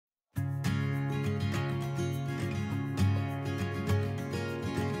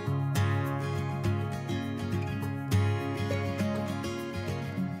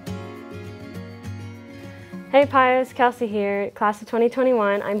Hey Pios, Kelsey here, class of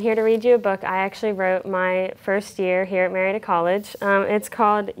 2021. I'm here to read you a book I actually wrote my first year here at Marietta College. It's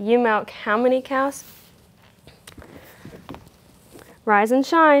called You Milk How Many Cows? Rise and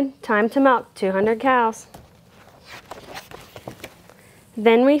shine, time to milk 200 cows.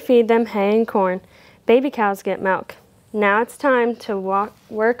 Then we feed them hay and corn. Baby cows get milk. Now it's time to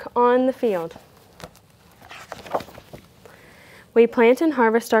work on the field. We plant and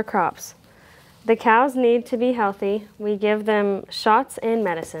harvest our crops. The cows need to be healthy. We give them shots and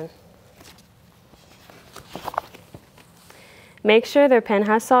medicine. Make sure their pen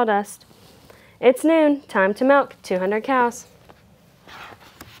has sawdust. It's noon, time to milk 200 cows.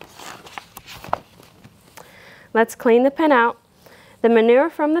 Let's clean the pen out. The manure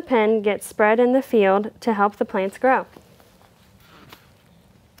from the pen gets spread in the field to help the plants grow.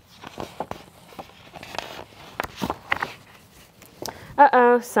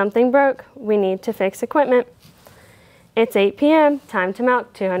 Uh-oh, something broke. We need to fix equipment. It's 8 p.m., time to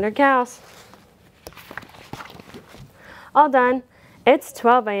milk 200 cows. All done. It's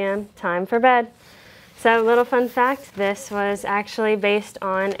 12 a.m., time for bed. So, little fun fact, this was actually based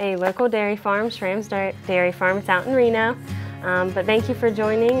on a local dairy farm, Schramm's Dairy Farm. It's out in Reno. But thank you for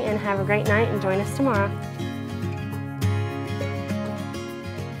joining and have a great night and join us tomorrow.